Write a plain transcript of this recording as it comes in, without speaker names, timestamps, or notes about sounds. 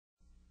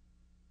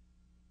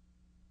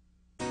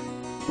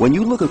When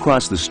you look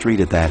across the street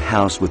at that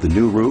house with the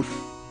new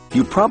roof,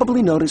 you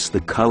probably notice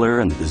the color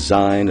and the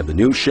design of the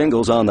new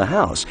shingles on the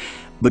house.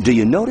 But do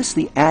you notice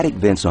the attic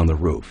vents on the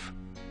roof?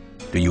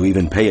 Do you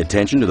even pay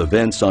attention to the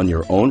vents on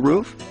your own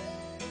roof?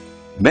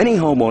 Many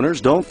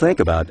homeowners don't think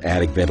about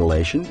attic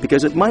ventilation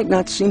because it might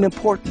not seem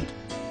important,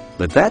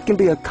 but that can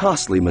be a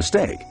costly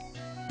mistake.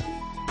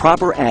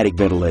 Proper attic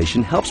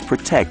ventilation helps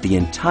protect the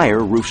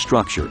entire roof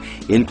structure,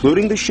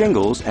 including the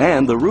shingles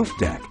and the roof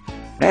deck,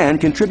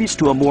 and contributes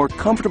to a more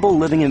comfortable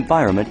living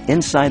environment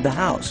inside the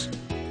house.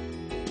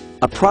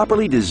 A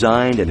properly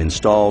designed and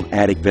installed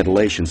attic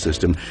ventilation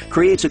system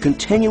creates a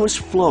continuous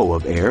flow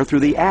of air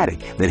through the attic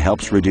that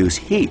helps reduce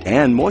heat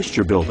and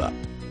moisture buildup.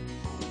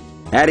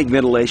 Attic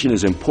ventilation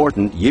is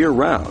important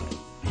year-round.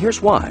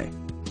 Here's why.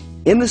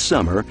 In the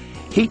summer,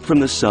 heat from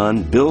the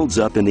sun builds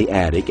up in the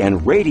attic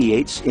and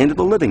radiates into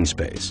the living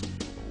space.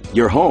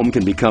 Your home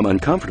can become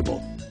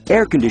uncomfortable.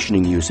 Air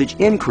conditioning usage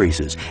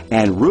increases,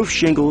 and roof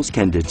shingles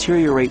can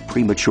deteriorate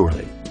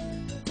prematurely.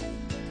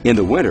 In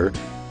the winter,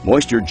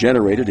 moisture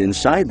generated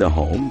inside the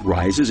home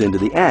rises into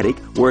the attic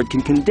where it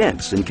can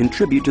condense and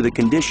contribute to the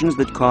conditions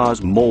that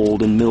cause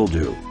mold and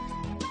mildew.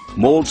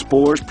 Mold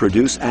spores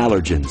produce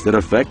allergens that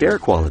affect air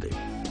quality.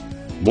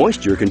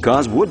 Moisture can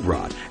cause wood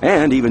rot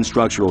and even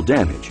structural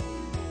damage.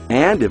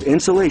 And if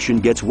insulation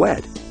gets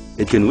wet,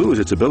 it can lose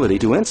its ability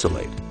to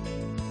insulate.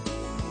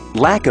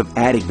 Lack of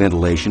attic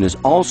ventilation is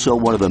also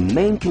one of the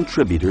main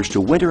contributors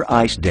to winter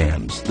ice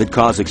dams that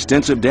cause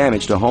extensive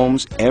damage to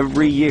homes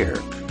every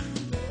year.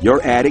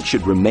 Your attic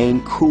should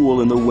remain cool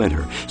in the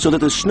winter so that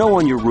the snow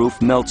on your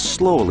roof melts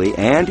slowly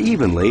and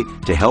evenly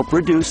to help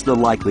reduce the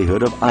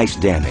likelihood of ice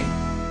damming.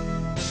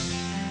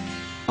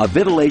 A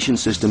ventilation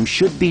system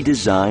should be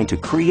designed to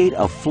create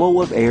a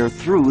flow of air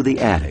through the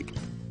attic.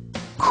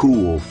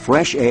 Cool,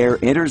 fresh air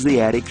enters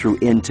the attic through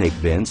intake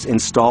vents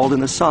installed in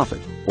the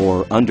soffit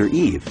or under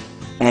eave,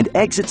 and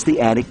exits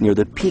the attic near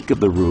the peak of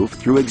the roof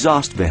through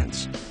exhaust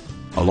vents.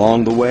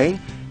 Along the way,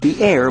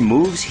 the air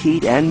moves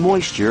heat and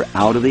moisture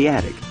out of the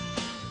attic.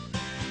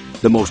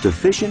 The most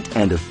efficient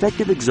and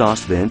effective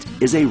exhaust vent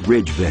is a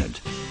ridge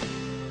vent.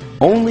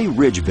 Only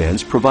ridge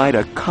vents provide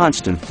a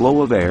constant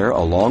flow of air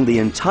along the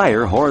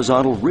entire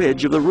horizontal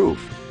ridge of the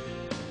roof.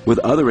 With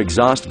other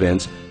exhaust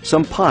vents,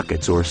 some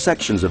pockets or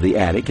sections of the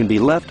attic can be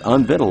left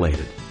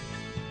unventilated.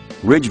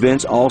 Ridge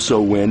vents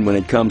also win when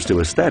it comes to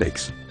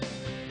aesthetics.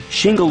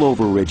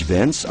 Shingle-over ridge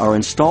vents are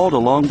installed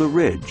along the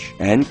ridge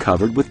and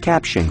covered with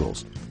cap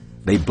shingles.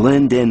 They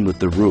blend in with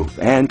the roof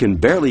and can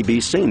barely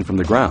be seen from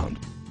the ground.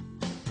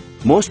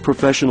 Most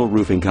professional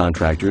roofing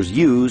contractors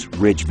use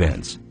ridge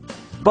vents,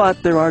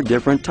 but there are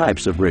different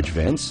types of ridge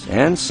vents,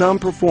 and some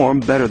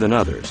perform better than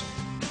others.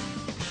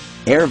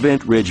 Air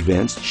vent ridge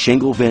vents,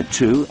 shingle vent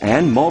 2,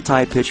 and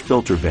multi-pitch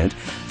filter vent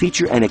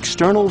feature an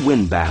external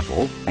wind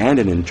baffle and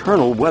an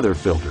internal weather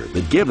filter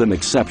that give them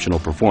exceptional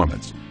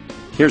performance.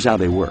 Here's how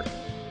they work.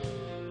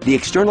 The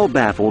external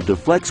baffle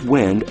deflects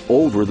wind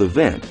over the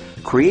vent,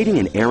 creating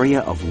an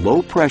area of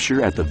low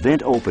pressure at the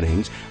vent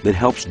openings that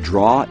helps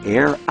draw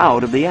air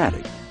out of the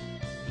attic.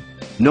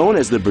 Known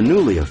as the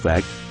Bernoulli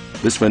effect,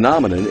 this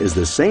phenomenon is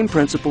the same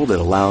principle that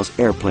allows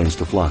airplanes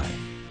to fly.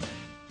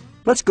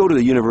 Let's go to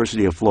the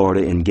University of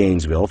Florida in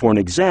Gainesville for an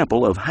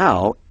example of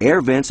how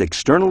Air Vent's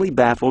externally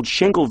baffled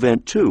Shingle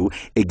Vent 2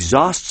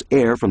 exhausts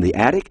air from the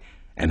attic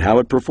and how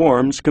it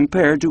performs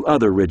compared to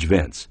other ridge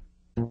vents.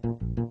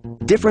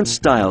 Different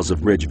styles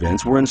of ridge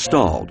vents were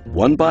installed,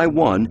 one by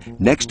one,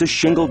 next to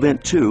Shingle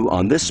Vent 2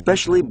 on this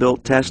specially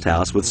built test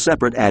house with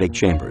separate attic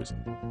chambers.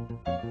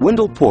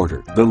 Wendell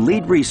Porter, the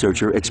lead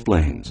researcher,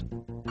 explains.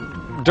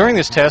 During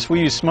this test, we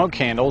used smoke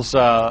candles,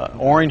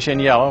 orange and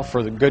yellow,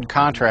 for the good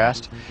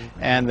contrast,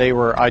 and they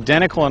were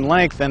identical in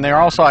length, and they're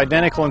also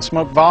identical in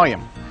smoke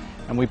volume.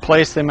 And we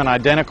placed them in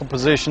identical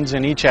positions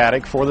in each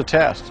attic for the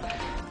test.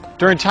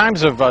 During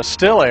times of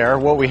still air,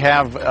 what we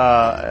have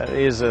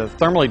is a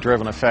thermally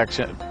driven effect,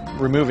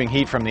 removing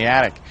heat from the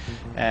attic.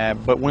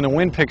 But when the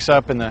wind picks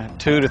up in the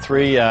 2 to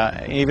 3,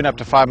 even up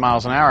to 5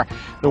 miles an hour,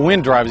 the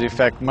wind drives the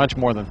effect much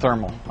more than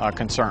thermal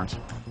concerns.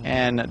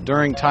 And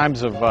during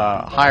times of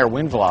higher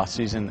wind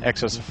velocities in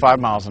excess of 5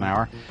 miles an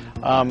hour,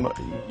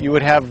 you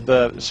would have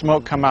the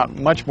smoke come out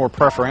much more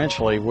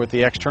preferentially with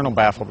the external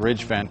baffled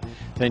ridge vent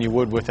than you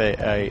would with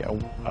a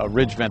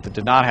ridge vent that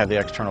did not have the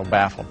external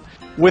baffle.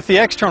 With the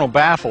external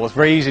baffle, it's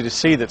very easy to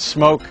see that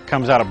smoke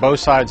comes out of both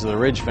sides of the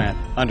ridge vent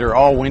under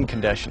all wind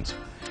conditions.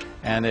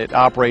 And it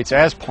operates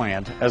as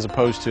planned, as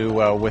opposed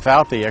to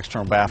without the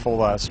external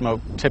baffle, smoke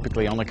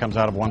typically only comes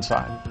out of one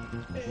side.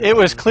 It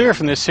was clear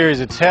from this series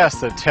of tests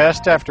that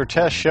test after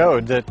test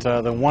showed that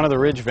the one of the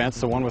ridge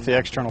vents, the one with the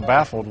external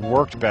baffle,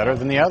 worked better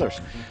than the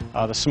others.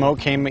 The smoke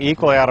came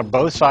equally out of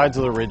both sides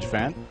of the ridge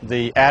vent.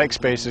 The attic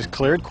spaces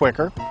cleared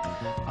quicker,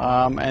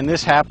 and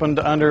this happened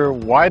under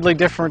widely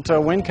different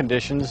wind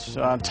conditions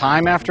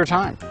time after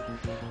time.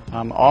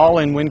 All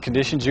in wind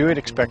conditions you would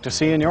expect to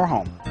see in your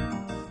home.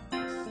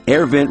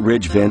 Air vent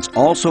ridge vents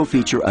also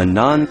feature a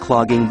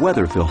non-clogging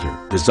weather filter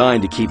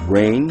designed to keep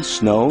rain,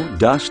 snow,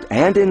 dust,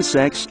 and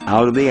insects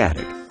out of the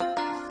attic.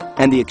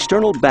 and the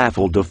external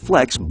baffle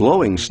deflects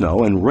blowing snow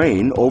and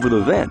rain over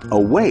the vent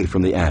away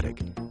from the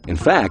attic. In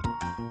fact,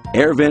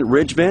 air vent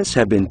ridge vents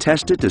have been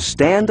tested to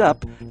stand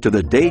up to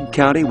the Dade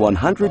County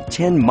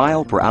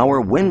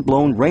 110-mile-per-hour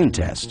wind-blown rain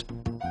test.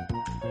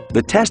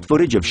 The test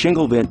footage of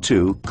Shingle Vent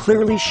 2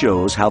 clearly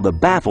shows how the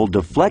baffle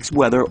deflects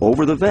weather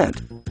over the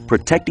vent,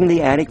 protecting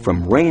the attic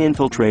from rain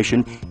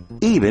infiltration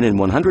even in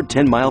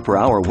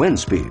 110-mile-per-hour wind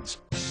speeds.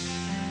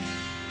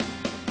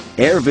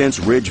 Air Vent's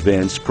ridge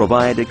vents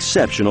provide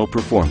exceptional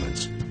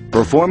performance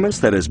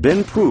that has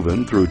been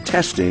proven through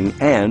testing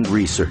and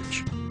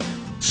research.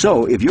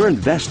 So if you're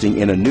investing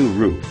in a new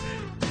roof,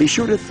 be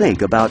sure to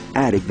think about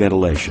attic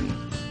ventilation.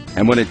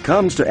 And when it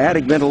comes to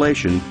attic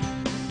ventilation,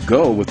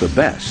 go with the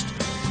best,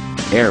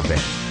 Air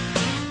Vent.